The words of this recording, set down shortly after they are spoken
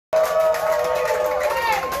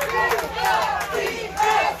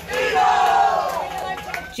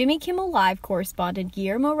Jimmy Kimmel Live correspondent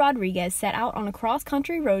Guillermo Rodriguez set out on a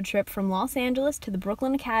cross-country road trip from Los Angeles to the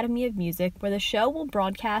Brooklyn Academy of Music, where the show will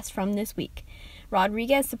broadcast from this week.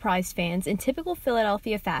 Rodriguez surprised fans in typical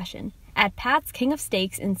Philadelphia fashion at Pat's King of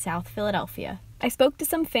Steaks in South Philadelphia. I spoke to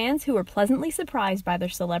some fans who were pleasantly surprised by their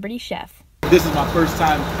celebrity chef. This is my first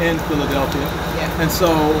time in Philadelphia, and so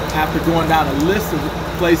after going down a list of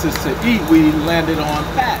places to eat, we landed on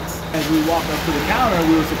Pat's. As we walked up to the counter,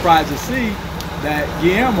 we were surprised to see that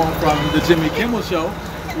Guillermo from the Jimmy Kimmel Show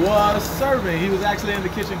was serving. He was actually in the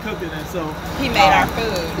kitchen cooking, and so he made our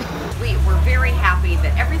food. We were very happy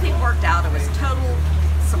that everything worked out. It was total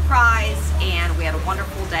surprise, and we had a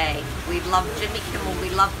wonderful day. We loved Jimmy Kimmel, we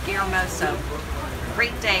loved Guillermo, so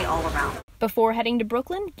great day all around. Before heading to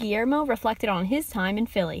Brooklyn, Guillermo reflected on his time in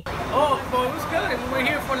Philly. Oh, well, it was good. We were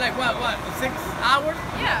here for like, what, 6 hours?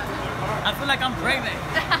 Yeah. I feel like I'm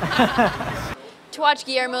pregnant. To watch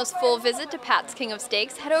Guillermo's full visit to Pat's King of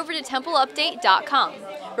Steaks, head over to TempleUpdate.com.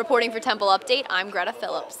 Reporting for Temple Update, I'm Greta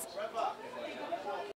Phillips.